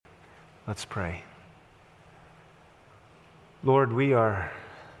Let's pray. Lord, we are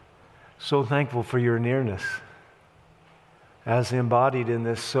so thankful for your nearness as embodied in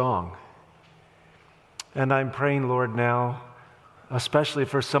this song. And I'm praying, Lord, now, especially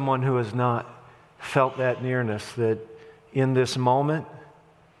for someone who has not felt that nearness, that in this moment,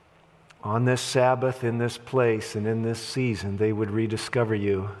 on this Sabbath, in this place, and in this season, they would rediscover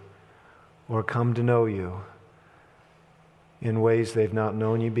you or come to know you in ways they've not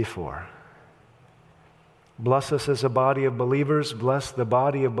known you before. Bless us as a body of believers. Bless the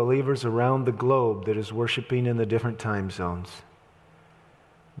body of believers around the globe that is worshiping in the different time zones.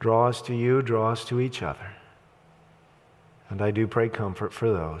 Draw us to you, draw us to each other. And I do pray comfort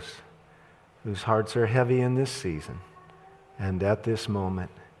for those whose hearts are heavy in this season and at this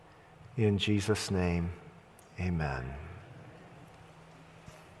moment. In Jesus' name, amen.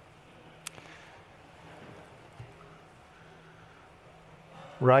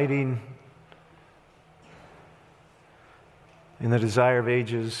 Writing in The Desire of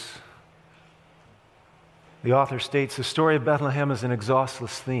Ages, the author states, the story of Bethlehem is an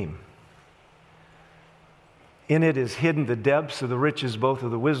exhaustless theme. In it is hidden the depths of the riches both of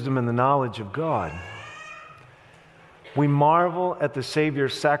the wisdom and the knowledge of God. We marvel at the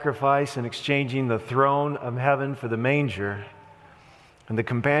Savior's sacrifice in exchanging the throne of heaven for the manger and the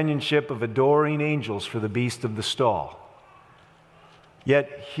companionship of adoring angels for the beast of the stall.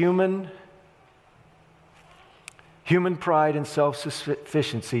 Yet human pride and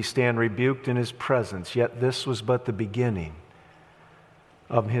self-sufficiency stand rebuked in his presence, yet this was but the beginning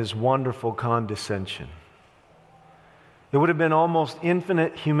of his wonderful condescension. It would have been almost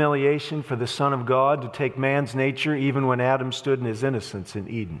infinite humiliation for the Son of God to take man's nature even when Adam stood in his innocence in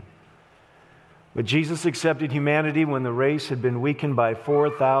Eden. But Jesus accepted humanity when the race had been weakened by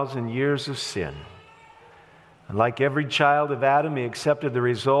 4,000 years of sin. And like every child of Adam, he accepted the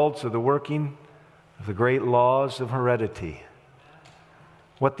results of the working of the great laws of heredity.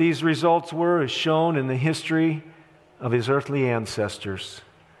 What these results were is shown in the history of his earthly ancestors.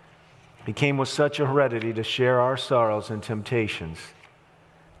 He came with such a heredity to share our sorrows and temptations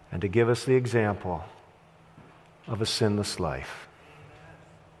and to give us the example of a sinless life.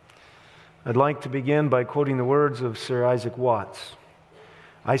 I'd like to begin by quoting the words of Sir Isaac Watts.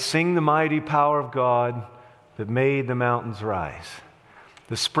 I sing the mighty power of God that made the mountains rise,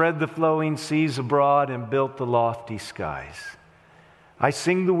 that spread the flowing seas abroad and built the lofty skies. I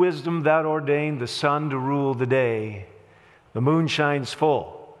sing the wisdom that ordained the sun to rule the day. The moon shines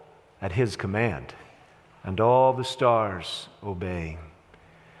full at his command, and all the stars obey.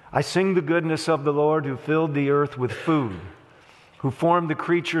 I sing the goodness of the Lord who filled the earth with food, who formed the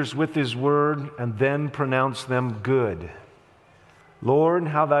creatures with his word and then pronounced them good. Lord,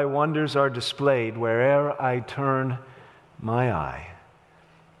 how thy wonders are displayed where'er I turn my eye.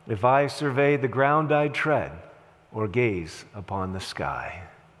 If I survey the ground I tread or gaze upon the sky.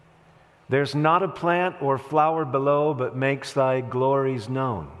 There's not a plant or flower below but makes thy glories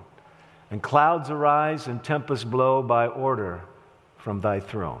known. And clouds arise and tempests blow by order from thy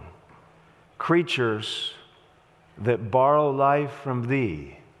throne. Creatures that borrow life from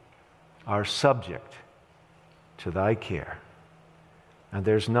thee are subject to thy care. And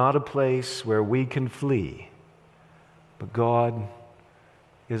there's not a place where we can flee, but God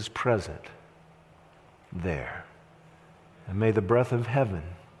is present there. And may the breath of heaven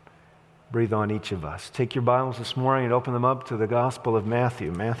breathe on each of us. Take your Bibles this morning and open them up to the Gospel of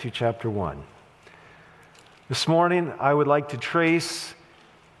Matthew, Matthew chapter 1. This morning, I would like to trace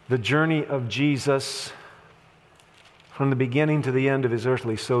the journey of Jesus from the beginning to the end of his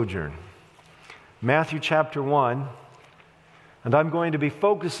earthly sojourn. Matthew chapter 1, and I'm going to be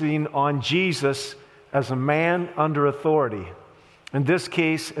focusing on Jesus as a man under authority, in this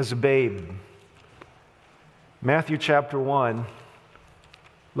case as a babe. Matthew chapter 1,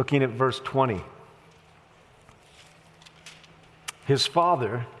 looking at verse 20. His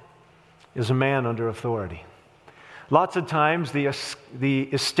father is a man under authority. Lots of times the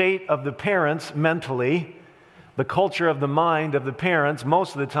estate of the parents mentally, the culture of the mind of the parents,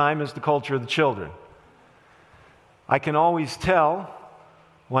 most of the time is the culture of the children. I can always tell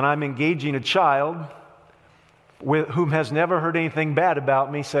when I'm engaging a child whom has never heard anything bad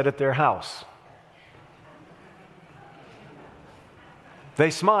about me said at their house. They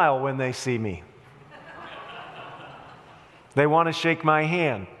smile when they see me. They want to shake my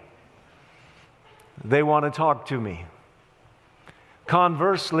hand. They want to talk to me.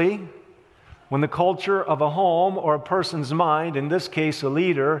 Conversely, when the culture of a home or a person's mind, in this case a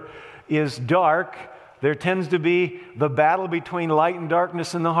leader, is dark, there tends to be the battle between light and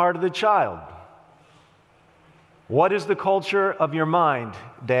darkness in the heart of the child. What is the culture of your mind,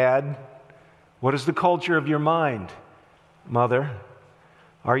 Dad? What is the culture of your mind, mother?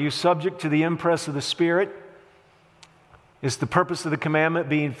 Are you subject to the impress of the Spirit? Is the purpose of the commandment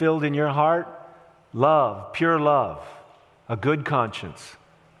being filled in your heart? Love, pure love, a good conscience,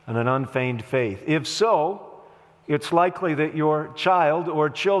 and an unfeigned faith. If so, it's likely that your child or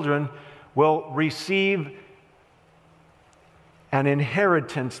children will receive an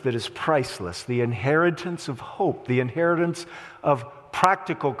inheritance that is priceless, the inheritance of hope, the inheritance of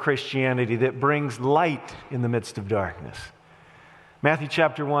practical Christianity that brings light in the midst of darkness. Matthew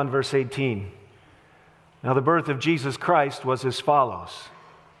chapter 1, verse 18. Now the birth of Jesus Christ was as follows.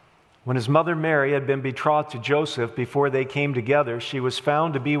 When his mother Mary had been betrothed to Joseph, before they came together, she was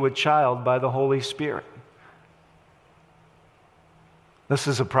found to be with child by the Holy Spirit. This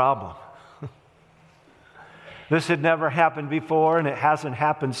is a problem. This had never happened before, and it hasn't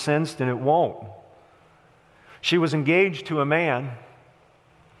happened since, and it won't. She was engaged to a man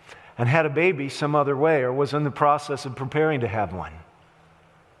and had a baby some other way, or was in the process of preparing to have one.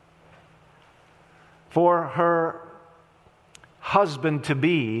 For her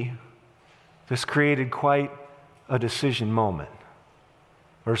husband-to-be, this created quite a decision moment.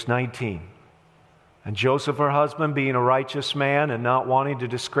 Verse 19. And Joseph, her husband, being a righteous man and not wanting to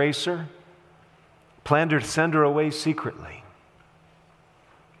disgrace her, planned to send her away secretly.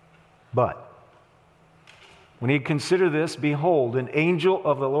 But when he had considered this, behold, an angel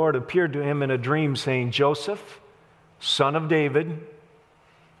of the Lord appeared to him in a dream, saying, Joseph, son of David,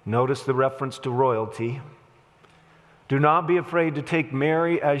 notice the reference to royalty, do not be afraid to take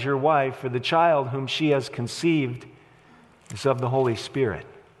Mary as your wife, for the child whom she has conceived is of the Holy Spirit.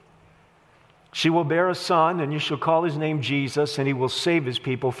 She will bear a son, and you shall call his name Jesus, and he will save his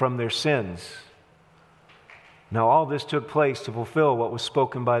people from their sins. Now all this took place to fulfill what was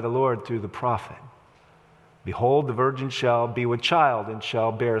spoken by the Lord through the prophet. Behold, the virgin shall be with child, and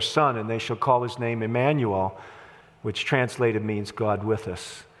shall bear a son, and they shall call his name Emmanuel, which translated means God with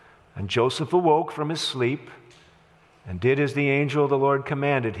us. And Joseph awoke from his sleep, and did as the angel of the Lord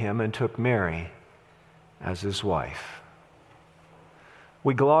commanded him, and took Mary as his wife.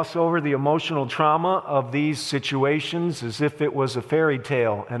 We gloss over the emotional trauma of these situations as if it was a fairy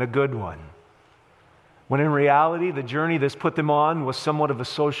tale and a good one, when in reality the journey that's put them on was somewhat of a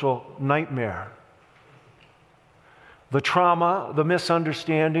social nightmare. The trauma, the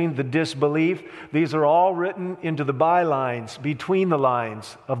misunderstanding, the disbelief, these are all written into the bylines, between the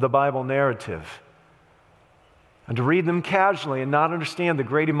lines of the Bible narrative. And to read them casually and not understand the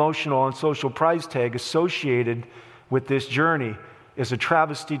great emotional and social price tag associated with this journey is a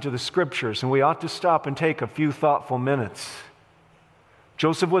travesty to the Scriptures, and we ought to stop and take a few thoughtful minutes.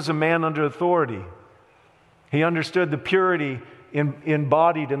 Joseph was a man under authority. He understood the purity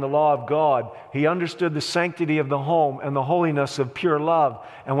embodied in the law of God. He understood the sanctity of the home and the holiness of pure love.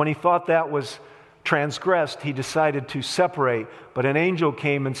 And when he thought that was transgressed, he decided to separate. But an angel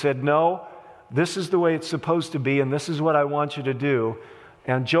came and said, no, this is the way it's supposed to be, and this is what I want you to do.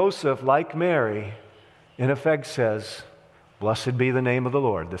 And Joseph, like Mary, in effect says, blessed be the name of the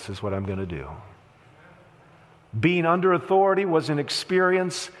Lord. This is what I'm going to do. Being under authority was an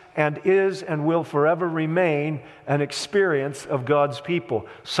experience, and is and will forever remain an experience of God's people.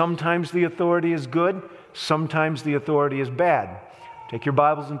 Sometimes the authority is good, sometimes the authority is bad. Take your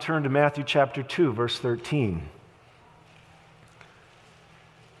Bibles and turn to Matthew chapter 2, verse 13.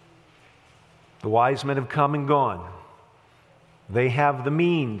 The wise men have come and gone. They have the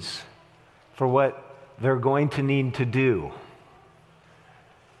means for what they're going to need to do.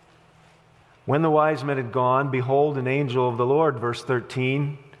 When the wise men had gone, behold, an angel of the Lord, verse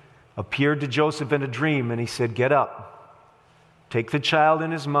 13, appeared to Joseph in a dream, and he said, get up, take the child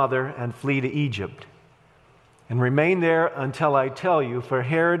and his mother, and flee to Egypt, and remain there until I tell you, for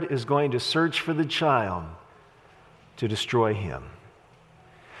Herod is going to search for the child to destroy him.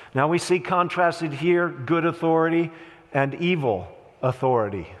 Now we see contrasted here good authority and evil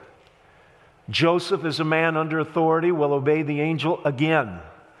authority. Joseph, as a man under authority, will obey the angel again.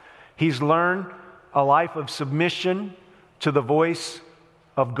 He's learned a life of submission to the voice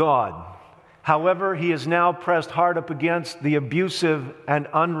of God. However, he is now pressed hard up against the abusive and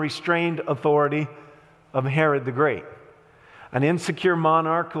unrestrained authority of Herod the Great, an insecure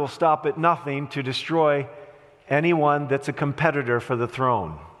monarch who will stop at nothing to destroy anyone that's a competitor for the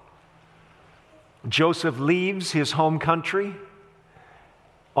throne. Joseph leaves his home country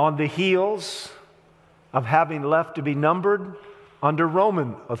on the heels of having left to be numbered under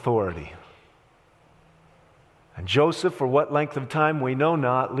Roman authority. And Joseph, for what length of time we know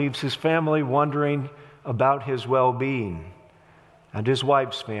not, leaves his family wondering about his well-being, and his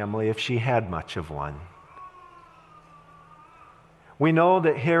wife's family, if she had much of one. We know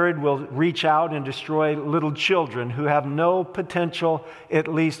that Herod will reach out and destroy little children who have no potential, at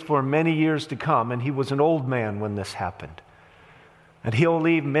least for many years to come. And he was an old man when this happened. And he'll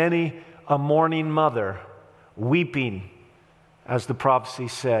leave many a mourning mother weeping, as the prophecy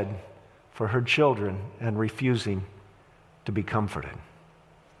said, for her children and refusing to be comforted.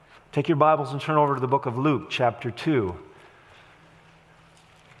 Take your Bibles and turn over to the book of Luke, chapter 2.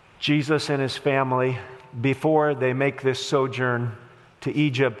 Jesus and his family, before they make this sojourn to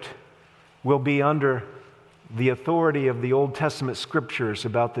Egypt, will be under the authority of the Old Testament scriptures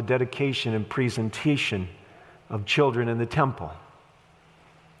about the dedication and presentation of children in the temple.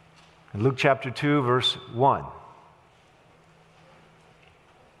 In Luke chapter 2, verse 1.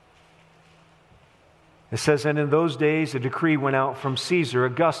 It says, "And in those days a decree went out from Caesar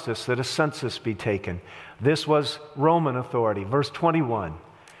Augustus that a census be taken." This was Roman authority. Verse 21.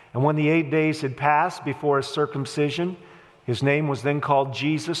 "And when the 8 days had passed before his circumcision, his name was then called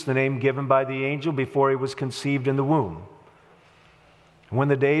Jesus, the name given by the angel before he was conceived in the womb. And when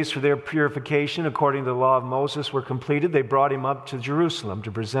the days for their purification, according to the law of Moses, were completed, they brought him up to Jerusalem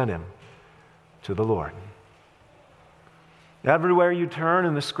to present him to the Lord." Everywhere you turn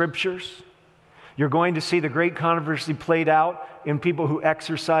in the scriptures, you're going to see the great controversy played out in people who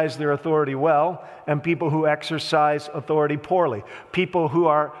exercise their authority well and people who exercise authority poorly. People who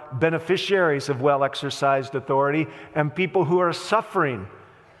are beneficiaries of well-exercised authority and people who are suffering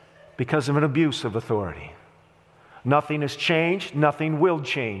because of an abuse of authority. Nothing has changed, nothing will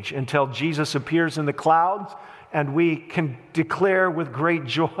change until Jesus appears in the clouds and we can declare with great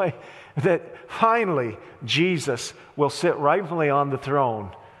joy that finally Jesus will sit rightfully on the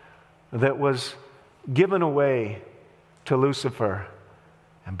throne that was given away to Lucifer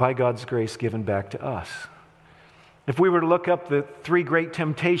and by God's grace given back to us. If we were to look up the three great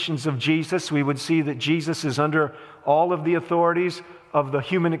temptations of Jesus, we would see that Jesus is under all of the authorities of the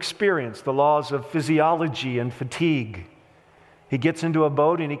human experience, the laws of physiology and fatigue. He gets into a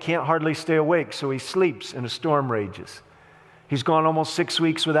boat and he can't hardly stay awake, so he sleeps and a storm rages. He's gone almost 6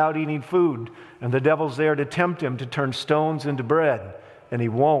 weeks without eating food, and the devil's there to tempt him to turn stones into bread, and he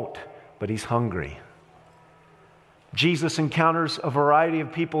won't, but he's hungry. Jesus encounters a variety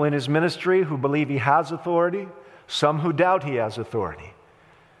of people in his ministry who believe he has authority, some who doubt he has authority.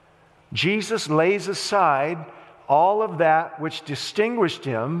 Jesus lays aside all of that which distinguished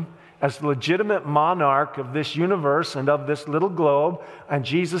him as the legitimate monarch of this universe and of this little globe, and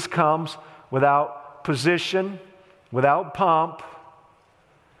Jesus comes without position, without pomp.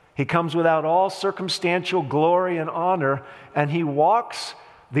 He comes without all circumstantial glory and honor, and he walks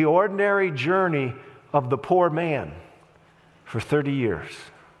the ordinary journey of the poor man for 30 years.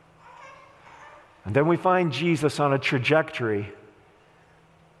 And then we find Jesus on a trajectory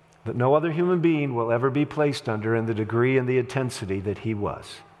that no other human being will ever be placed under in the degree and the intensity that he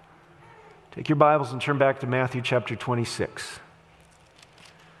was. Take your Bibles and turn back to Matthew chapter 26.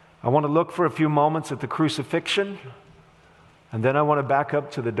 I want to look for a few moments at the crucifixion, and then I want to back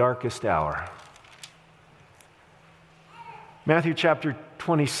up to the darkest hour. Matthew chapter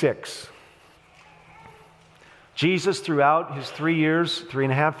 26. Jesus, throughout his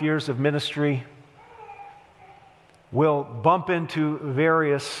 3.5 years of ministry, will bump into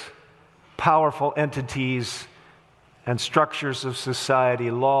various powerful entities and structures of society,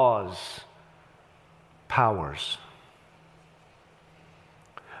 laws, powers.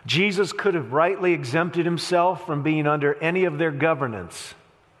 Jesus could have rightly exempted himself from being under any of their governance,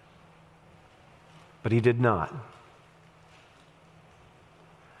 but he did not.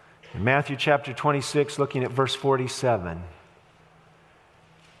 In Matthew chapter 26, looking at verse 47,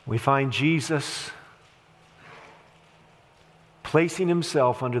 we find Jesus placing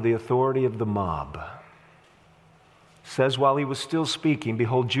himself under the authority of the mob. It says, while he was still speaking,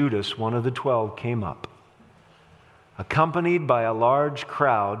 behold, Judas, one of the 12, came up, accompanied by a large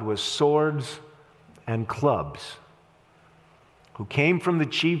crowd with swords and clubs, who came from the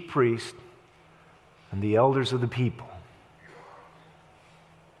chief priest and the elders of the people.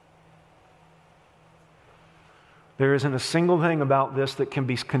 There isn't a single thing about this that can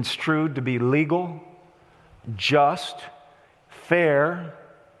be construed to be legal, just, fair,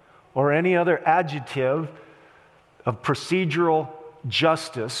 or any other adjective of procedural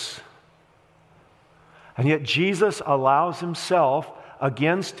justice. And yet Jesus allows himself,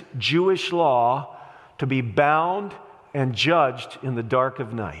 against Jewish law, to be bound and judged in the dark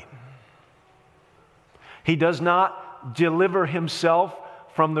of night. He does not deliver himself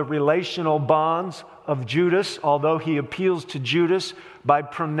from the relational bonds of Judas, although he appeals to Judas by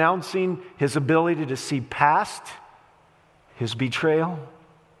pronouncing his ability to see past his betrayal.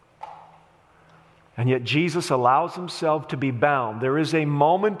 And yet Jesus allows himself to be bound. There is a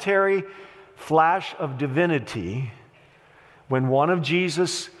momentary flash of divinity when one of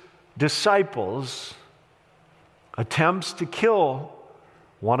Jesus' disciples attempts to kill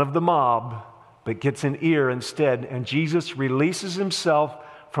one of the mob, but gets an ear instead. And Jesus releases himself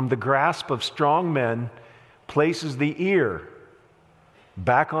from the grasp of strong men, places the ear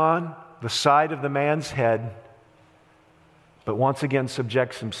back on the side of the man's head, but once again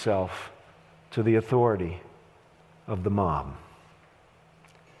subjects himself to the authority of the mob.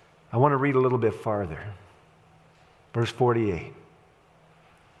 I want to read a little bit farther. Verse 48.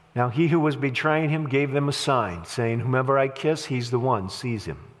 Now he who was betraying him gave them a sign, saying, "Whomever I kiss, he's the one, seize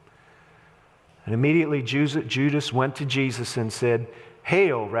him." And immediately Judas went to Jesus and said,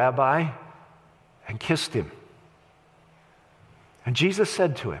 "Hail, Rabbi," and kissed him. And Jesus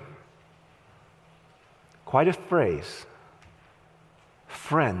said to him, quite a phrase,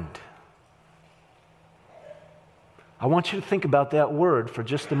 "Friend." I want you to think about that word for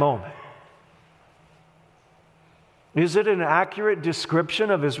just a moment. Is it an accurate description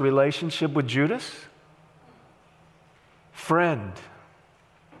of his relationship with Judas? Friend.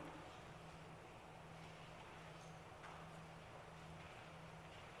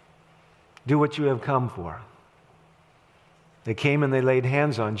 Do what you have come for. They came and they laid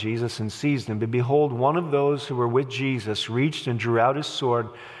hands on Jesus and seized him. But behold, one of those who were with Jesus reached and drew out his sword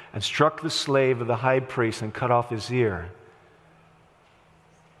and struck the slave of the high priest and cut off his ear.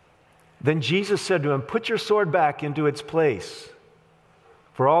 Then Jesus said to him, "Put your sword back into its place.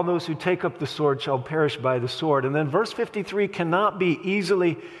 For all those who take up the sword shall perish by the sword." And then verse 53 cannot be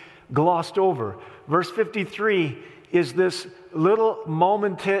easily glossed over. Verse 53 is this little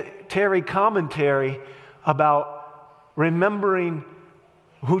momentary commentary about remembering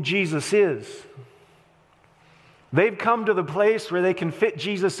who Jesus is. They've come to the place where they can fit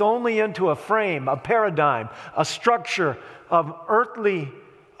Jesus only into a frame, a paradigm, a structure of earthly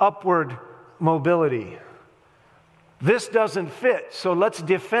upward mobility. This doesn't fit, so let's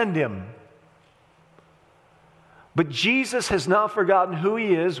defend him. But Jesus has not forgotten who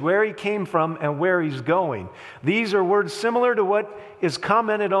he is, where he came from, and where he's going. These are words similar to what is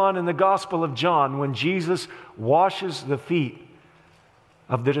commented on in the Gospel of John when Jesus washes the feet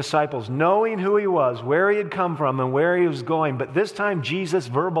of the disciples, knowing who he was, where he had come from, and where he was going. But this time Jesus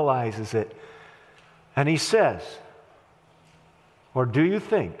verbalizes it. And he says, "Or do you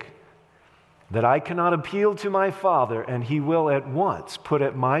think that I cannot appeal to my Father, and he will at once put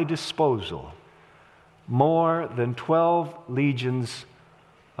at my disposal more than 12 legions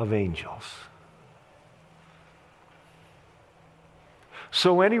of angels?"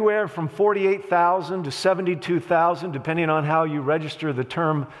 So anywhere from 48,000 to 72,000, depending on how you register the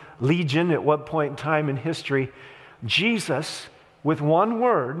term legion at what point in time in history, Jesus, with one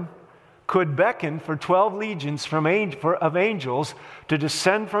word, could beckon for 12 legions of angels to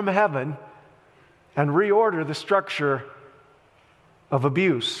descend from heaven and reorder the structure of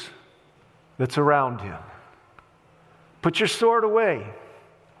abuse that's around him. Put your sword away.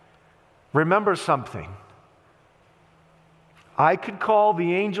 Remember something. I could call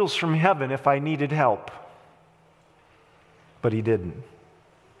the angels from heaven if I needed help, but he didn't.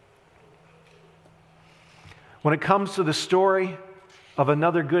 When it comes to the story of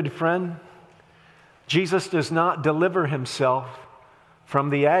another good friend, Jesus does not deliver himself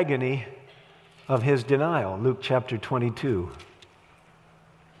from the agony of his denial. Luke chapter 22.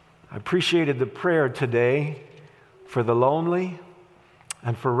 I appreciated the prayer today for the lonely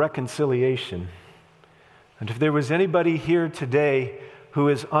and for reconciliation. And if there was anybody here today who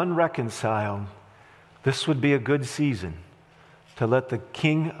is unreconciled, this would be a good season to let the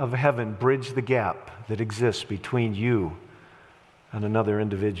King of Heaven bridge the gap that exists between you and another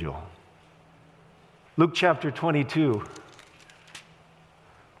individual. Luke chapter 22,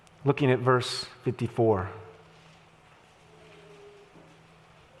 looking at verse 54.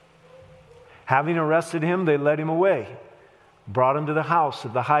 Having arrested him, they led him away, brought him to the house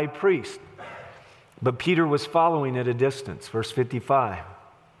of the high priest. But Peter was following at a distance. Verse 55.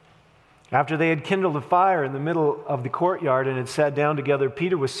 After they had kindled a fire in the middle of the courtyard and had sat down together,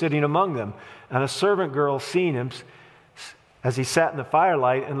 Peter was sitting among them. And a servant girl, seeing him as he sat in the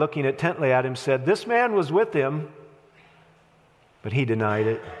firelight and looking intently at him, said, "This man was with him." But he denied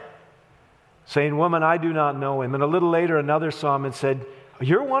it, saying, "Woman, I do not know him." And a little later another saw him and said,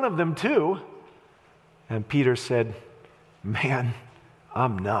 "You're one of them too." And Peter said, "Man,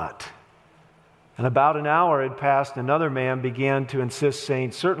 I'm not." And about an hour had passed, another man began to insist,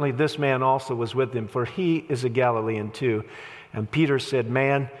 saying, "Certainly this man also was with him, for he is a Galilean too." And Peter said,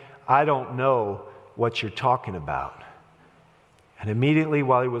 "Man, I don't know what you're talking about." And immediately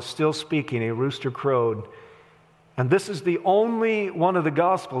while he was still speaking, a rooster crowed. And this is the only one of the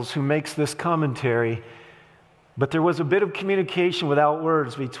Gospels who makes this commentary. But there was a bit of communication without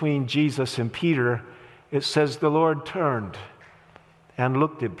words between Jesus and Peter. It says the Lord turned and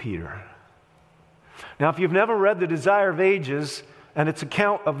looked at Peter. Now, if you've never read The Desire of Ages and its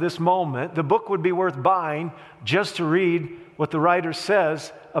account of this moment, the book would be worth buying just to read what the writer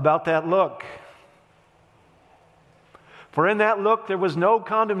says about that look. For in that look there was no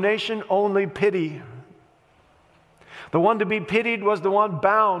condemnation, only pity. The one to be pitied was the one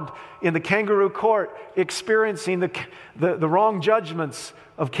bound in the kangaroo court, experiencing the wrong judgments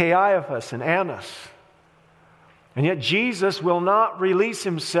of Caiaphas and Annas. And yet Jesus will not release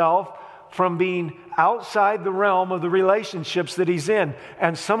himself from being outside the realm of the relationships that he's in.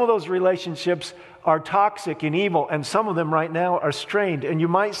 And some of those relationships are toxic and evil, and some of them right now are strained, and you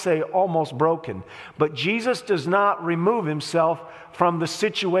might say almost broken. But Jesus does not remove himself from the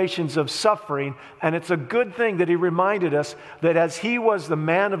situations of suffering, and it's a good thing that he reminded us that as he was the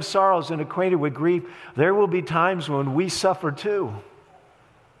man of sorrows and acquainted with grief, there will be times when we suffer too.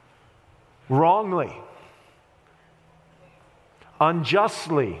 Wrongly.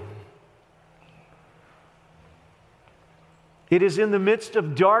 Unjustly. It is in the midst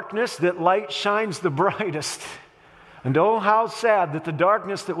of darkness that light shines the brightest. And oh, how sad that the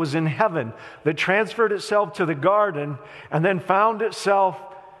darkness that was in heaven, that transferred itself to the garden and then found itself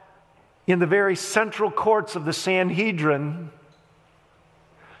in the very central courts of the Sanhedrin,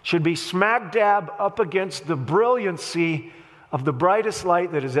 should be smack dab up against the brilliancy of the brightest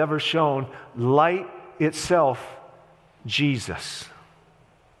light that has ever shone, light itself, Jesus.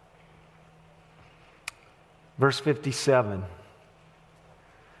 Verse 57.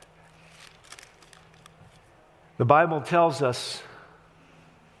 The Bible tells us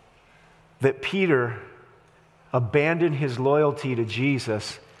that Peter abandoned his loyalty to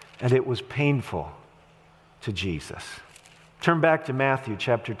Jesus, and it was painful to Jesus. Turn back to Matthew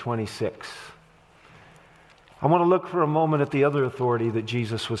chapter 26. I want to look for a moment at the other authority that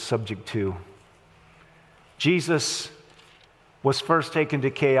Jesus was subject to. Jesus was first taken to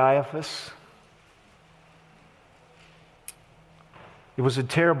Caiaphas. It was a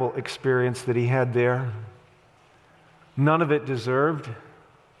terrible experience that he had there. None of it deserved.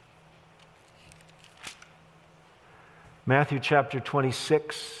 Matthew chapter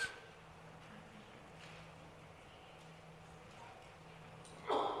 26.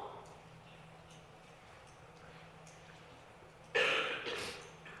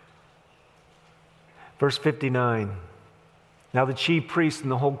 Verse 59. Now the chief priests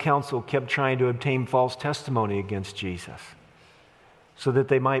and the whole council kept trying to obtain false testimony against Jesus, so that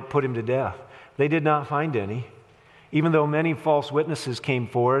they might put him to death. They did not find any, even though many false witnesses came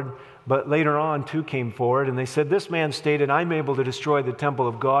forward, but later on two came forward, and they said, "This man stated, I'm able to destroy the temple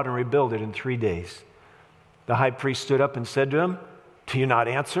of God and rebuild it in 3 days." The high priest stood up and said to him, "Do you not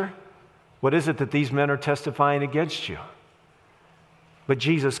answer? What is it that these men are testifying against you?" But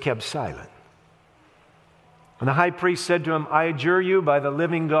Jesus kept silent. And the high priest said to him, "I adjure you by the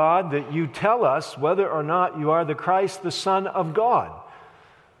living God that you tell us whether or not you are the Christ, the Son of God."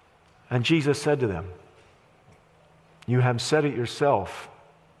 And Jesus said to them, "You have said it yourself."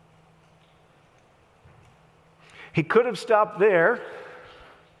 He could have stopped there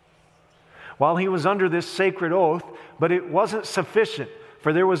while he was under this sacred oath, but it wasn't sufficient,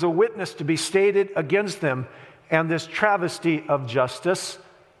 for there was a witness to be stated against them and this travesty of justice.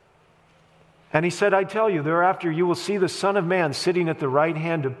 And he said, "I tell you, thereafter you will see the Son of Man sitting at the right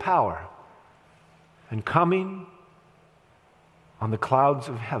hand of power and coming on the clouds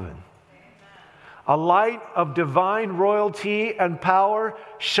of heaven." A light of divine royalty and power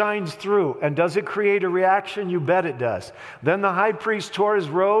shines through. And does it create a reaction? You bet it does. Then the high priest tore his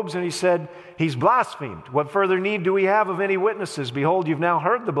robes and he said, "He's blasphemed. What further need do we have of any witnesses? Behold, you've now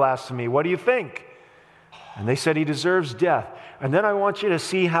heard the blasphemy. What do you think?" And they said, "He deserves death." And then I want you to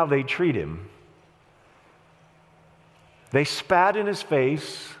see how they treat him. They spat in his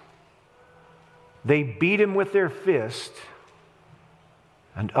face. They beat him with their fist.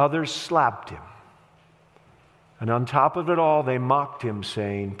 And others slapped him. And on top of it all, they mocked him,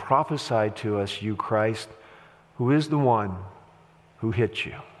 saying, "Prophesy to us, you Christ, who is the one who hit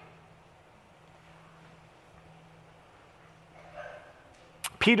you?"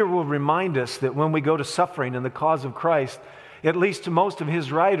 Peter will remind us that when we go to suffering in the cause of Christ, at least to most of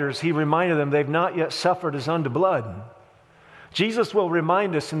his writers, he reminded them they've not yet suffered as unto blood. Jesus will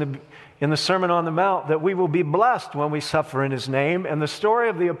remind us in the Sermon on the Mount that we will be blessed when we suffer in his name. And the story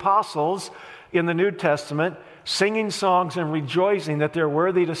of the apostles in the New Testament, singing songs and rejoicing that they're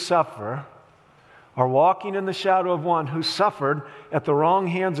worthy to suffer, are walking in the shadow of one who suffered at the wrong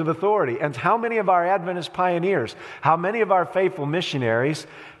hands of authority. And how many of our Adventist pioneers, how many of our faithful missionaries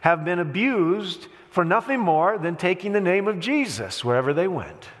have been abused for nothing more than taking the name of Jesus wherever they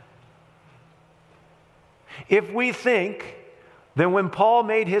went? If we think that when Paul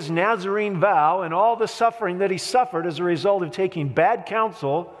made his Nazarene vow and all the suffering that he suffered as a result of taking bad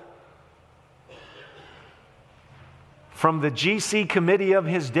counsel from the GC committee of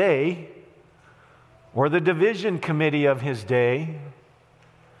his day or the division committee of his day,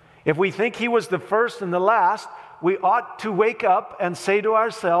 if we think he was the first and the last, we ought to wake up and say to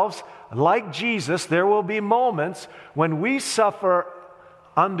ourselves, like Jesus, there will be moments when we suffer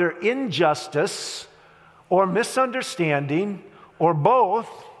under injustice or misunderstanding or both,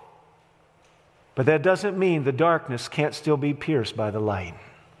 but that doesn't mean the darkness can't still be pierced by the light.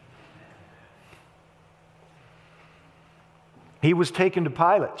 He was taken to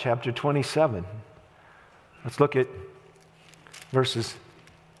Pilate, chapter 27. Let's look at verses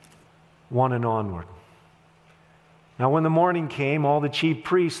 1 and onward. Now when the morning came, all the chief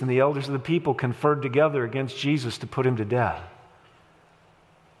priests and the elders of the people conferred together against Jesus to put him to death.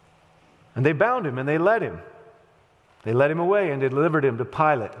 And they bound him and they led him. They led him away and they delivered him to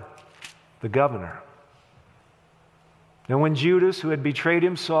Pilate, the governor. Now when Judas, who had betrayed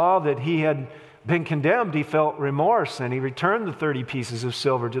him, saw that he had been condemned, he felt remorse, and he returned the 30 pieces of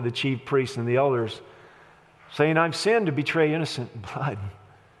silver to the chief priests and the elders, saying, I've sinned to betray innocent blood.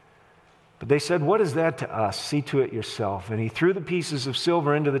 But they said, what is that to us? See to it yourself. And he threw the pieces of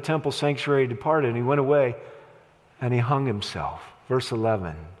silver into the temple sanctuary, departed, and he went away, and he hung himself. Verse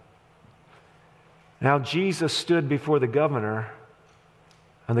 11. Now Jesus stood before the governor,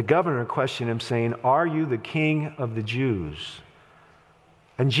 and the governor questioned him, saying, are you the king of the Jews?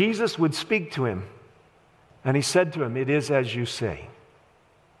 And Jesus would speak to him, and he said to him, it is as you say.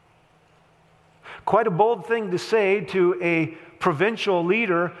 Quite a bold thing to say to a provincial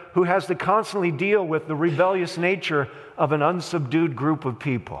leader who has to constantly deal with the rebellious nature of an unsubdued group of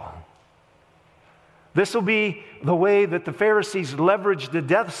people. This will be the way that the Pharisees leveraged the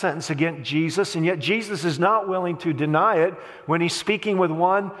death sentence against Jesus, and yet Jesus is not willing to deny it when he's speaking with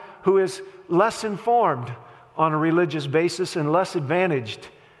one who is less informed on a religious basis and less advantaged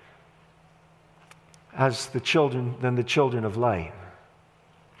as the children of light.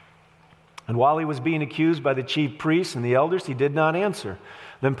 And while he was being accused by the chief priests and the elders, he did not answer.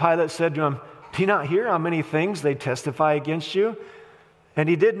 Then Pilate said to him, do you not hear how many things they testify against you? And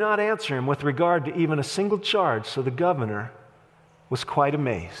he did not answer him with regard to even a single charge, so the governor was quite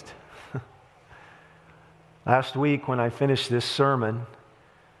amazed. Last week when I finished this sermon,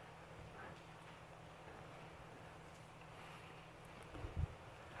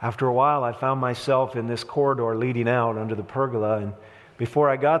 after a while I found myself in this corridor leading out under the pergola, and before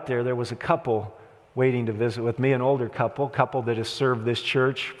I got there was a couple waiting to visit with me, an older couple that has served this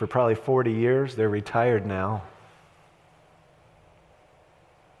church for probably 40 years. They're retired now.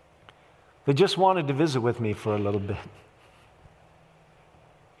 They just wanted to visit with me for a little bit.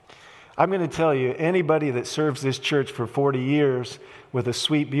 I'm going to tell you, anybody that serves this church for 40 years with a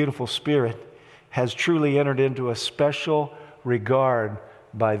sweet, beautiful spirit has truly entered into a special regard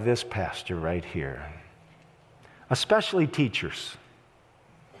by this pastor right here. Especially teachers.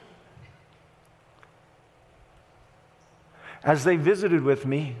 As they visited with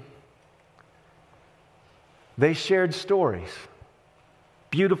me, they shared stories.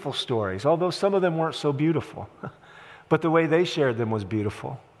 Beautiful stories, although some of them weren't so beautiful. But the way they shared them was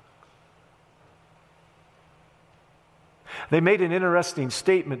beautiful. They made an interesting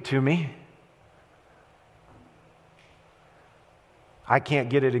statement to me. I can't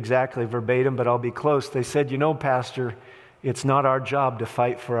get it exactly verbatim, but I'll be close. They said, you know, Pastor, it's not our job to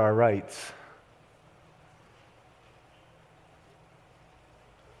fight for our rights.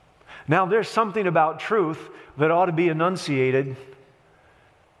 Now, there's something about truth that ought to be enunciated.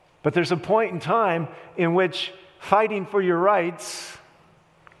 But there's a point in time in which fighting for your rights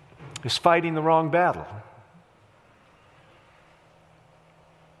is fighting the wrong battle.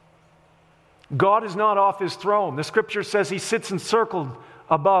 God is not off his throne. The scripture says he sits encircled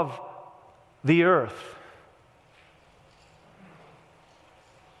above the earth.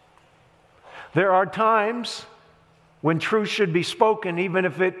 There are times when truth should be spoken, even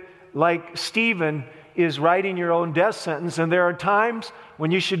if it, like Stephen, is writing your own death sentence, and there are times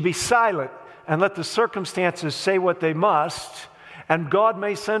when you should be silent and let the circumstances say what they must, and God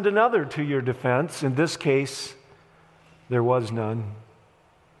may send another to your defense. In this case, there was none.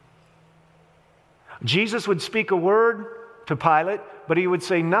 Jesus would speak a word to Pilate, but he would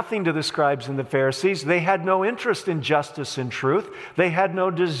say nothing to the scribes and the Pharisees. They had no interest in justice and truth. They had no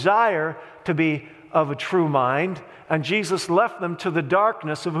desire to be of a true mind, and Jesus left them to the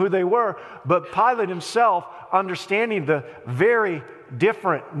darkness of who they were. But Pilate himself, understanding the very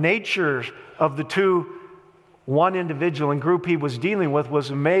different natures of the two, one individual and group he was dealing with, was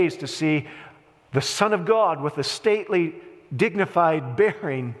amazed to see the Son of God with a stately, dignified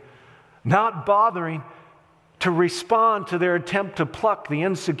bearing, not bothering to respond to their attempt to pluck the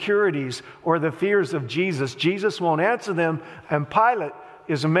insecurities or the fears of Jesus. Jesus won't answer them, and Pilate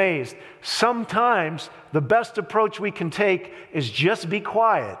is amazed. Sometimes the best approach we can take is just be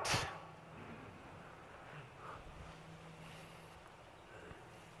quiet.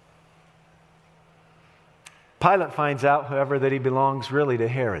 Pilate finds out, however, that he belongs really to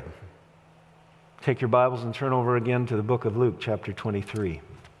Herod. Take your Bibles and turn over again to the book of Luke, chapter 23.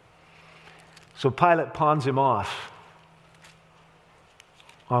 So Pilate pawns him off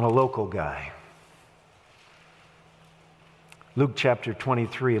on a local guy. Luke chapter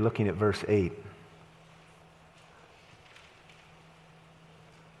 23, looking at verse 8.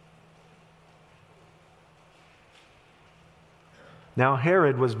 Now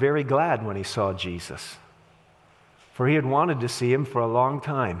Herod was very glad when he saw Jesus, for he had wanted to see him for a long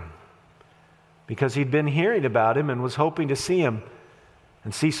time, because he'd been hearing about him and was hoping to see him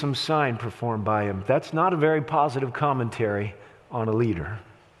and see some sign performed by him. That's not a very positive commentary on a leader.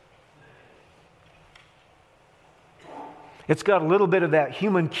 It's got a little bit of that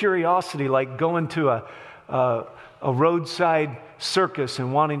human curiosity, like going to a roadside circus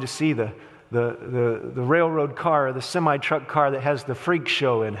and wanting to see the railroad car or the semi-truck car that has the freak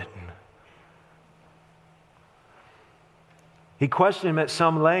show in it. He questioned him at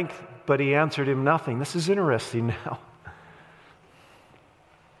some length, but he answered him nothing. This is interesting now.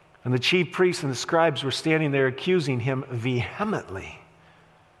 And the chief priests and the scribes were standing there accusing him vehemently.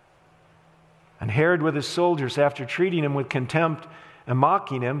 And Herod with his soldiers, after treating him with contempt and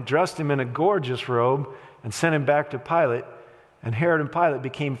mocking him, dressed him in a gorgeous robe and sent him back to Pilate. And Herod and Pilate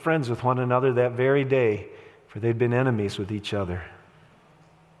became friends with one another that very day, for they'd been enemies with each other.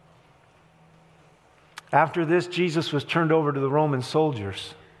 After this, Jesus was turned over to the Roman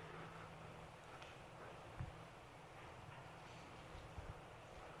soldiers.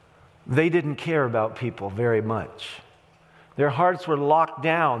 They didn't care about people very much. Their hearts were locked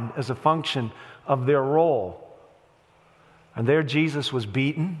down as a function of their role. And there Jesus was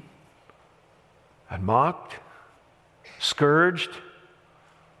beaten and mocked, scourged,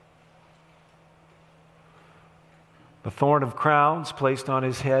 the thorn of crowns placed on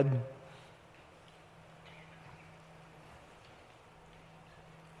his head.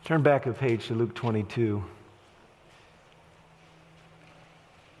 Turn back a page to Luke 22.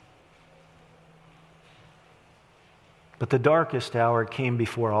 But the darkest hour came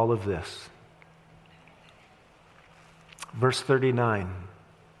before all of this. Verse 39.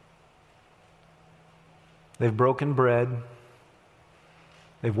 They've broken bread.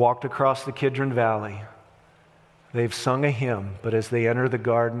 They've walked across the Kidron Valley. They've sung a hymn, but as they enter the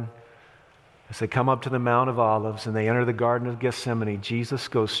garden, as they come up to the Mount of Olives and they enter the Garden of Gethsemane, Jesus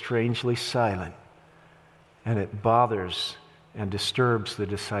goes strangely silent, and it bothers and disturbs the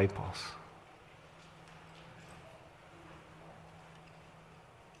disciples.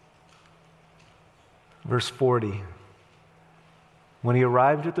 Verse 40. When he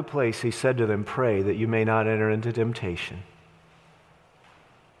arrived at the place, he said to them, "Pray that you may not enter into temptation."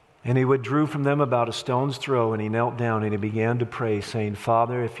 And he withdrew from them about a stone's throw, and he knelt down and he began to pray, saying,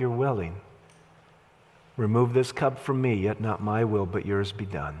 "Father, if you're willing, remove this cup from me, yet not my will, but yours be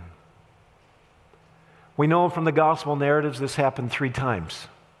done." We know from the gospel narratives this happened 3 times.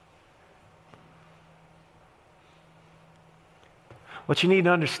 What you need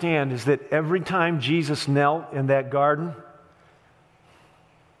to understand is that every time Jesus knelt in that garden,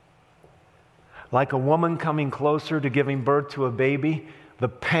 like a woman coming closer to giving birth to a baby, the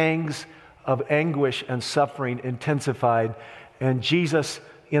pangs of anguish and suffering intensified. And Jesus,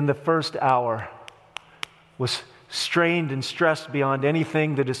 in the first hour, was strained and stressed beyond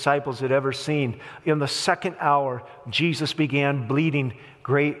anything the disciples had ever seen. In the second hour, Jesus began bleeding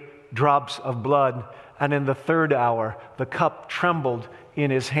great drops of blood. And in the third hour, the cup trembled in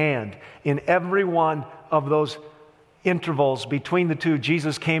his hand. In every one of those intervals between the two,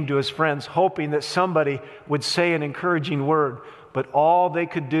 Jesus came to his friends hoping that somebody would say an encouraging word, but all they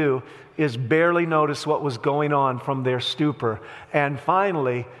could do is barely notice what was going on from their stupor. And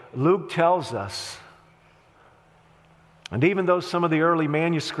finally, Luke tells us, and even though some of the early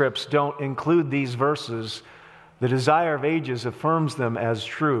manuscripts don't include these verses, the Desire of Ages affirms them as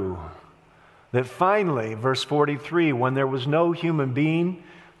true, that finally, verse 43, when there was no human being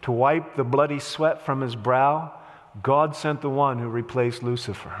to wipe the bloody sweat from his brow, God sent the one who replaced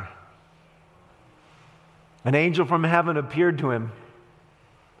Lucifer. An angel from heaven appeared to him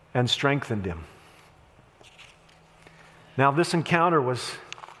and strengthened him. Now, this encounter was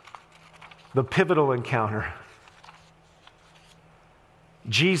the pivotal encounter.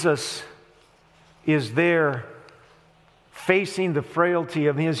 Jesus is there facing the frailty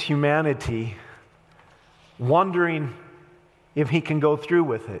of his humanity, wondering if he can go through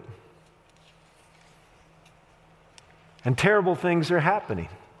with it. And terrible things are happening.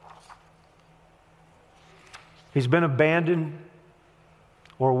 He's been abandoned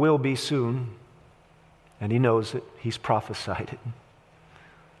or will be soon, and he knows it. He's prophesied it.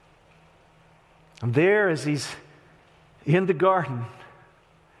 And there, as he's in the garden,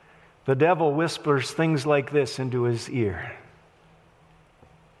 the devil whispers things like this into his ear.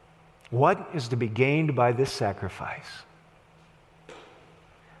 What is to be gained by this sacrifice?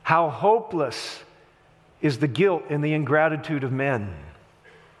 How hopeless is the guilt and the ingratitude of men.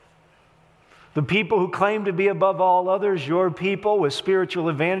 The people who claim to be above all others, your people with spiritual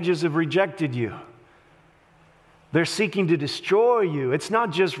advantages, have rejected you. They're seeking to destroy you. It's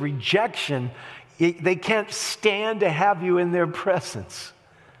not just rejection. They can't stand to have you in their presence.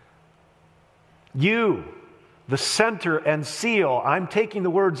 You, the center and seal. I'm taking the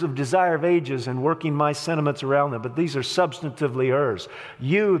words of Desire of Ages and working my sentiments around them, but these are substantively hers.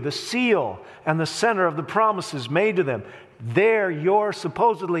 You, the seal and the center of the promises made to them. They're your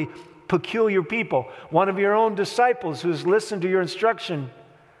supposedly peculiar people. One of your own disciples who's listened to your instruction,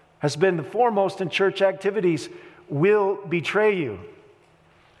 has been the foremost in church activities, will betray you.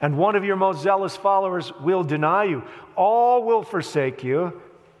 And one of your most zealous followers will deny you. All will forsake you.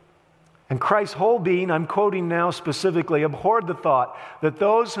 And Christ's whole being, I'm quoting now specifically, abhorred the thought that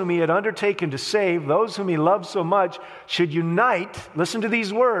those whom he had undertaken to save, those whom he loved so much, should unite, listen to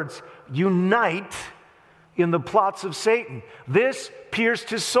these words, unite in the plots of Satan. This pierced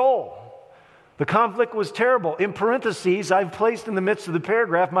his soul. The conflict was terrible. In parentheses, I've placed in the midst of the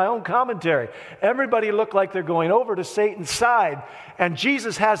paragraph my own commentary. Everybody looked like they're going over to Satan's side. And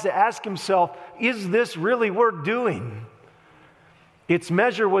Jesus has to ask himself, is this really worth doing? Its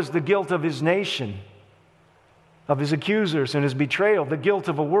measure was the guilt of his nation, of his accusers and his betrayal, the guilt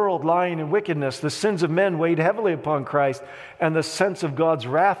of a world lying in wickedness. The sins of men weighed heavily upon Christ, and the sense of God's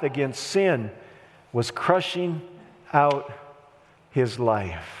wrath against sin was crushing out his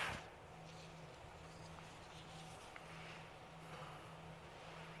life.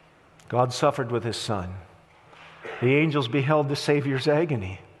 God suffered with his Son. The angels beheld the Savior's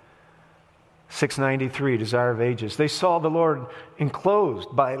agony. 693, Desire of Ages. They saw the Lord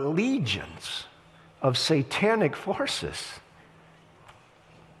enclosed by legions of satanic forces.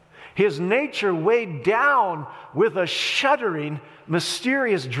 His nature weighed down with a shuddering,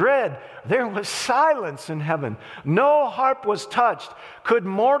 mysterious dread. There was silence in heaven. No harp was touched. Could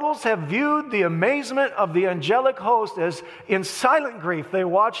mortals have viewed the amazement of the angelic host as in silent grief they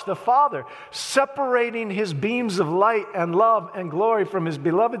watched the Father separating his beams of light and love and glory from his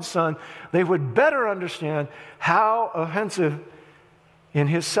beloved Son, they would better understand how offensive in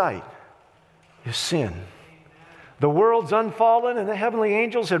his sight is sin. The world's unfallen and the heavenly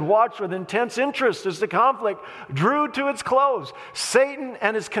angels had watched with intense interest as the conflict drew to its close. Satan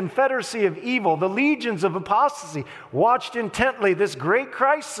and his confederacy of evil, the legions of apostasy, watched intently this great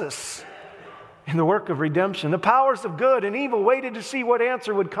crisis in the work of redemption. The powers of good and evil waited to see what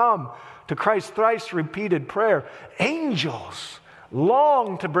answer would come to Christ's thrice repeated prayer. Angels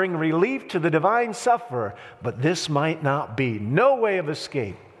longed to bring relief to the divine sufferer, but this might not be. No way of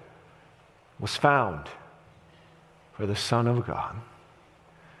escape was found for the Son of God.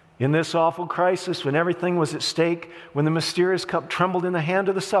 In this awful crisis, when everything was at stake, when the mysterious cup trembled in the hand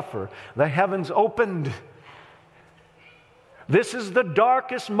of the sufferer, the heavens opened. This is the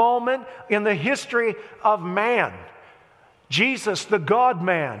darkest moment in the history of man. Jesus, the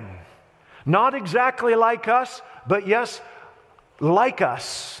God-man, not exactly like us, but yes, like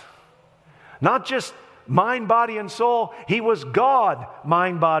us. Not just mind, body, and soul. He was God,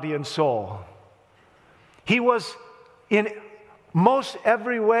 mind, body, and soul. He was in most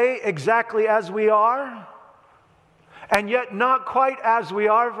every way exactly as we are, and yet not quite as we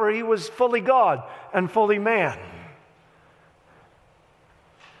are, for he was fully God and fully man.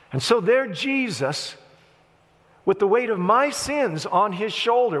 And so there Jesus, with the weight of my sins on his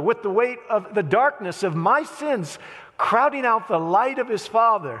shoulder, with the weight of the darkness of my sins crowding out the light of his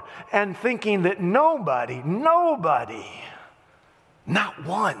Father, and thinking that nobody, not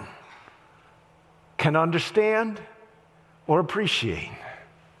one, can understand or appreciate.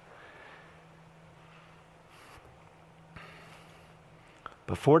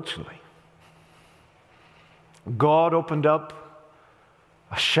 But fortunately, God opened up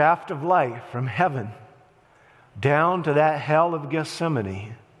a shaft of light from heaven down to that hell of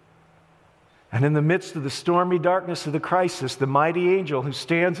Gethsemane. And in the midst of the stormy darkness of the crisis, the mighty angel who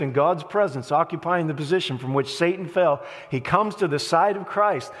stands in God's presence, occupying the position from which Satan fell, he comes to the side of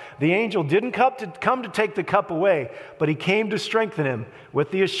Christ. The angel didn't come to take the cup away, but he came to strengthen him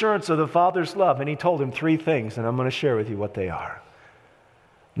with the assurance of the Father's love. And he told him 3 things, and I'm going to share with you what they are.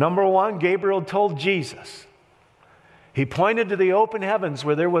 Number 1, Gabriel told Jesus. He pointed to the open heavens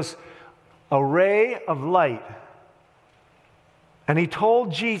where there was a ray of light. And he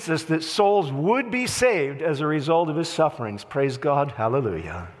told Jesus that souls would be saved as a result of his sufferings. Praise God.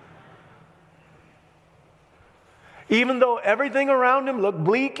 Hallelujah. Even though everything around him looked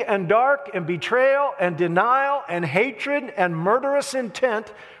bleak and dark, and betrayal and denial and hatred and murderous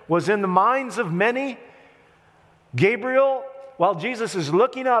intent was in the minds of many, Gabriel, while Jesus is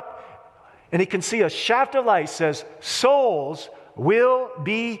looking up and he can see a shaft of light, says, souls will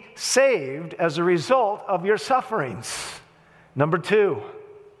be saved as a result of your sufferings. Number 2,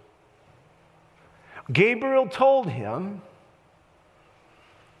 Gabriel told him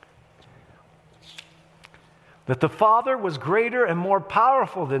that the Father was greater and more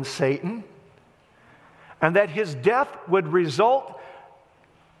powerful than Satan, and that his death would result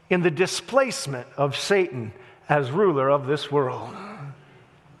in the displacement of Satan as ruler of this world.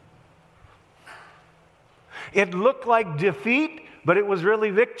 It looked like defeat, but it was really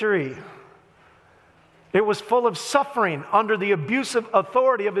victory. It was full of suffering under the abusive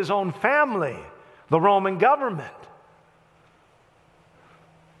authority of his own family, the Roman government,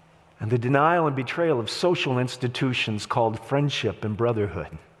 and the denial and betrayal of social institutions called friendship and brotherhood.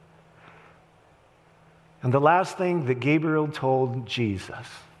 And the last thing that Gabriel told Jesus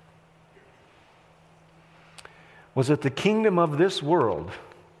was that the kingdom of this world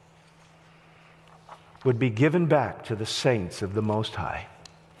would be given back to the saints of the Most High.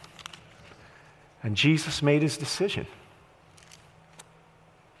 And Jesus made his decision.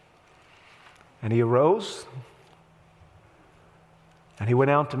 And he arose, and he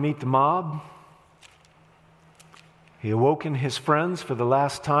went out to meet the mob. He awoken his friends for the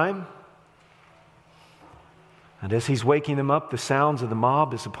last time. And as he's waking them up, the sounds of the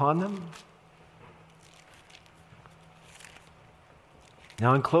mob is upon them.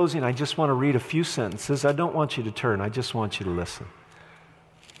 Now, in closing, I just want to read a few sentences. I don't want you to turn. I just want you to listen.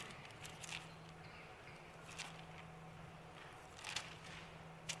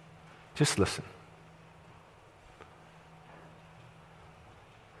 Just listen.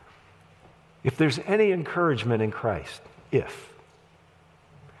 If there's any encouragement in Christ, if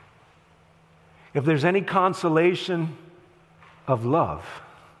there's any consolation of love,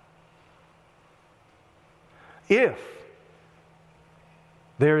 if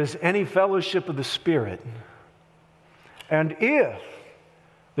there is any fellowship of the Spirit, and if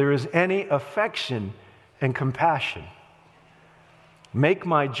there is any affection and compassion, make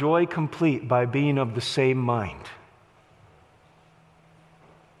my joy complete by being of the same mind.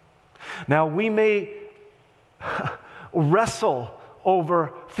 Now, we may wrestle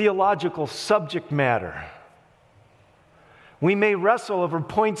over theological subject matter. We may wrestle over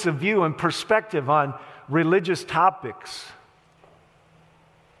points of view and perspective on religious topics.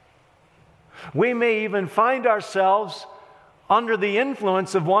 We may even find ourselves under the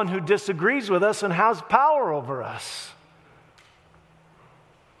influence of one who disagrees with us and has power over us.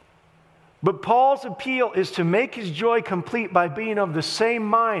 But Paul's appeal is to make his joy complete by being of the same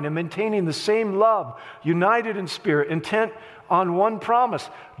mind and maintaining the same love, united in spirit, intent on one promise.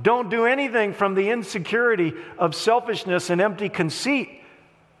 Don't do anything from the insecurity of selfishness and empty conceit.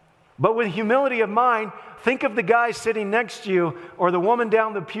 But with humility of mind, think of the guy sitting next to you or the woman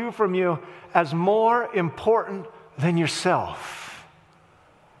down the pew from you as more important than yourself.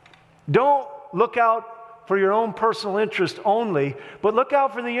 Don't look out for your own personal interest only, but look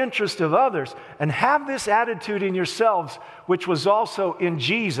out for the interest of others, and have this attitude in yourselves, which was also in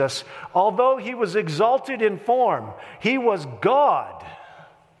Jesus. Although he was exalted in form, he was God.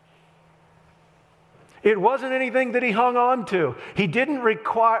 It wasn't anything that he hung on to. He didn't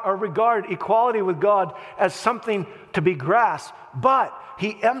require or regard equality with God as something to be grasped, but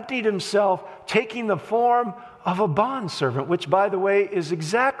he emptied himself, taking the form of a bondservant, which, by the way, is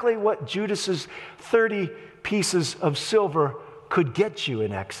exactly what Judas's 30 pieces of silver could get you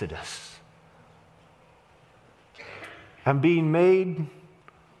in Exodus. And being made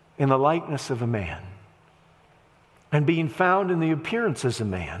in the likeness of a man, and being found in the appearance as a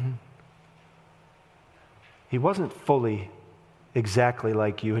man, he wasn't fully exactly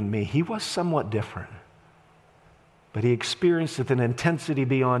like you and me. He was somewhat different. But he experienced with an intensity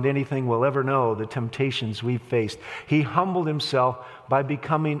beyond anything we'll ever know the temptations we've faced. He humbled himself by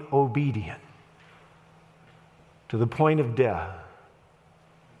becoming obedient. to the point of death.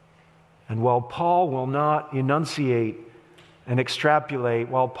 And while Paul will not enunciate and extrapolate,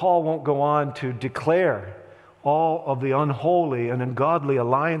 while Paul won't go on to declare all of the unholy and ungodly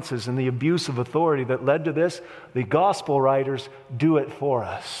alliances and the abuse of authority that led to this, the gospel writers do it for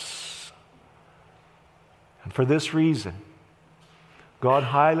us. And for this reason, God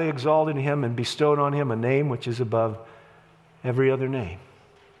highly exalted him and bestowed on him a name which is above every other name,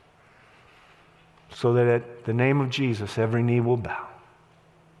 so that at the name of Jesus every knee will bow.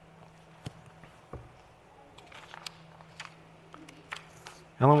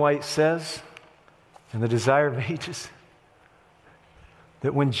 Ellen White says in The Desire of Ages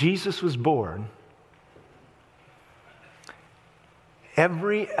that when Jesus was born,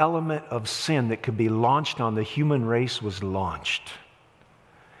 every element of sin that could be launched on the human race was launched.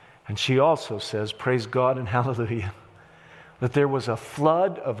 And she also says, praise God and hallelujah, that there was a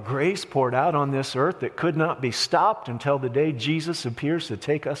flood of grace poured out on this earth that could not be stopped until the day Jesus appears to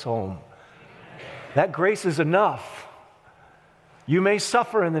take us home. That grace is enough. You may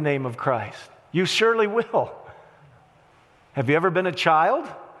suffer in the name of Christ. You surely will. Have you ever been a child?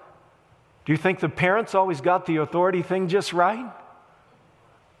 Do you think the parents always got the authority thing just right?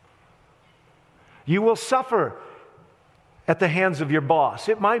 You will suffer at the hands of your boss.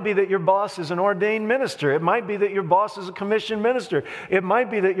 It might be that your boss is an ordained minister. It might be that your boss is a commissioned minister. It might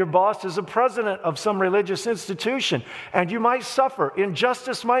be that your boss is a president of some religious institution, and you might suffer.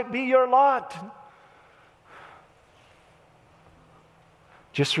 Injustice might be your lot.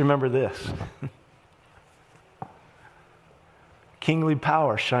 Just remember this. Kingly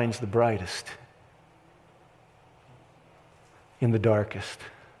power shines the brightest in the darkest.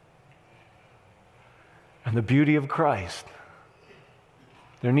 And the beauty of Christ,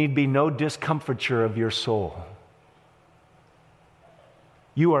 there need be no discomfiture of your soul.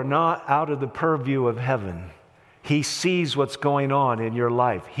 You are not out of the purview of heaven. He sees what's going on in your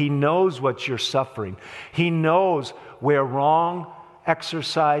life. He knows what you're suffering. He knows where wrong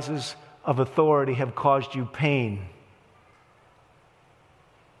exercises of authority have caused you pain.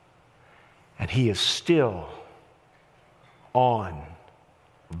 And He is still on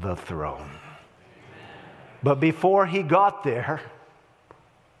the throne. But before He got there,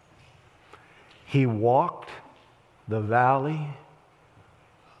 He walked the valley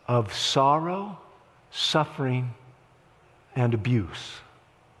of sorrow, suffering, and abuse.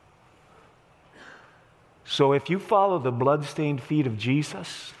 So if you follow the blood-stained feet of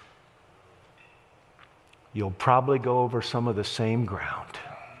Jesus, you'll probably go over some of the same ground.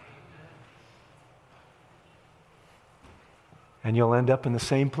 And you'll end up in the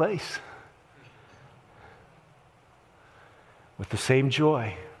same place with the same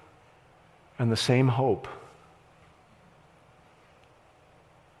joy and the same hope.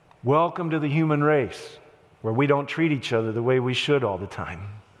 Welcome to the human race, where we don't treat each other the way we should all the time.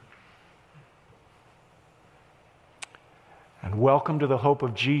 And welcome to the hope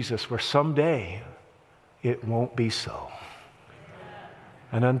of Jesus, where someday it won't be so.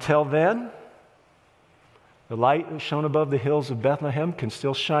 And until then, the light that shone above the hills of Bethlehem can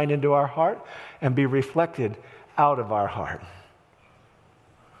still shine into our heart and be reflected out of our heart.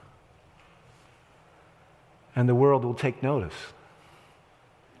 And the world will take notice.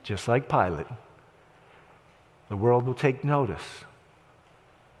 Just like Pilate, the world will take notice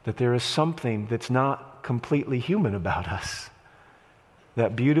that there is something that's not completely human about us.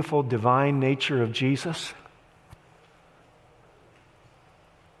 That beautiful divine nature of Jesus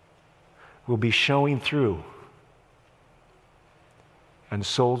will be showing through, and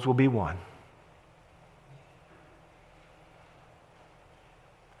souls will be won.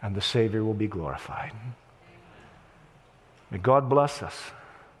 And the Savior will be glorified. May God bless us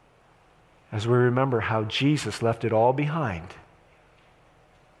as we remember how Jesus left it all behind.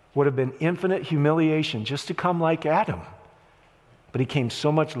 Would have been infinite humiliation just to come like Adam, but He came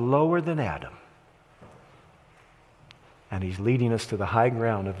so much lower than Adam. And He's leading us to the high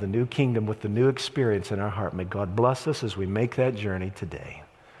ground of the new kingdom with the new experience in our heart. May God bless us as we make that journey today.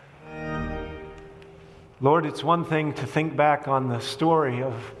 Lord, it's one thing to think back on the story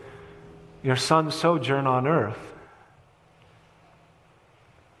of your Son's sojourn on earth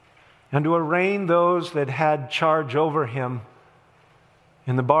and to arraign those that had charge over Him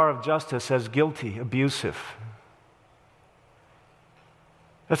in the bar of justice as guilty, abusive.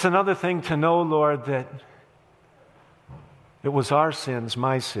 That's another thing to know, Lord, that it was our sins,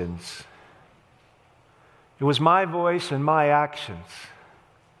 my sins. It was my voice and my actions.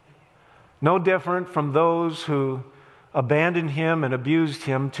 No different from those who abandoned Him and abused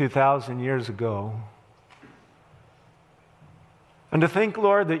Him 2,000 years ago. And to think,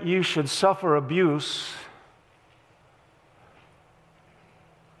 Lord, that you should suffer abuse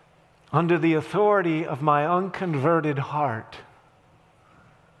under the authority of my unconverted heart,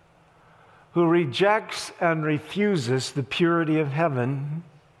 who rejects and refuses the purity of heaven,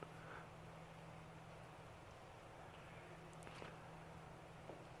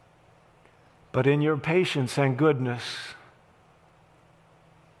 but in your patience and goodness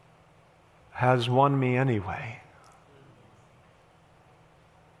has won me anyway.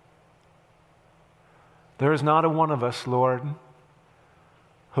 There is not a one of us, Lord,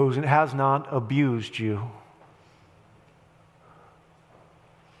 who has not abused you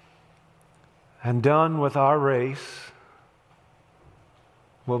and done with our race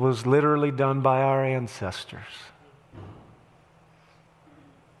what was literally done by our ancestors.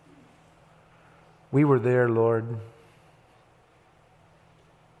 We were there, Lord.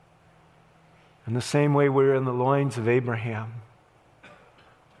 In the same way we were in the loins of Abraham.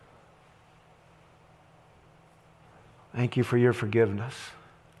 Thank you for your forgiveness.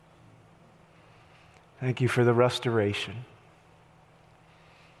 Thank you for the restoration.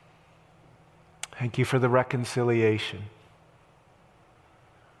 Thank you for the reconciliation.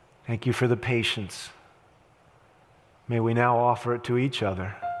 Thank you for the patience. May we now offer it to each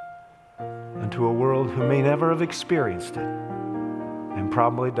other and to a world who may never have experienced it and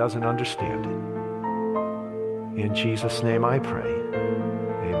probably doesn't understand it. In Jesus' name I pray.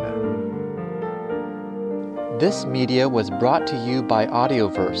 Amen. This media was brought to you by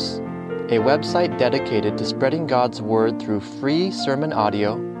Audioverse, a website dedicated to spreading God's Word through free sermon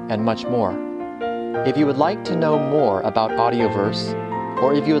audio and much more. If you would like to know more about Audioverse,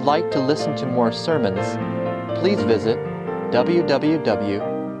 or if you would like to listen to more sermons, please visit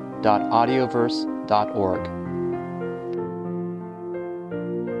www.audioverse.org.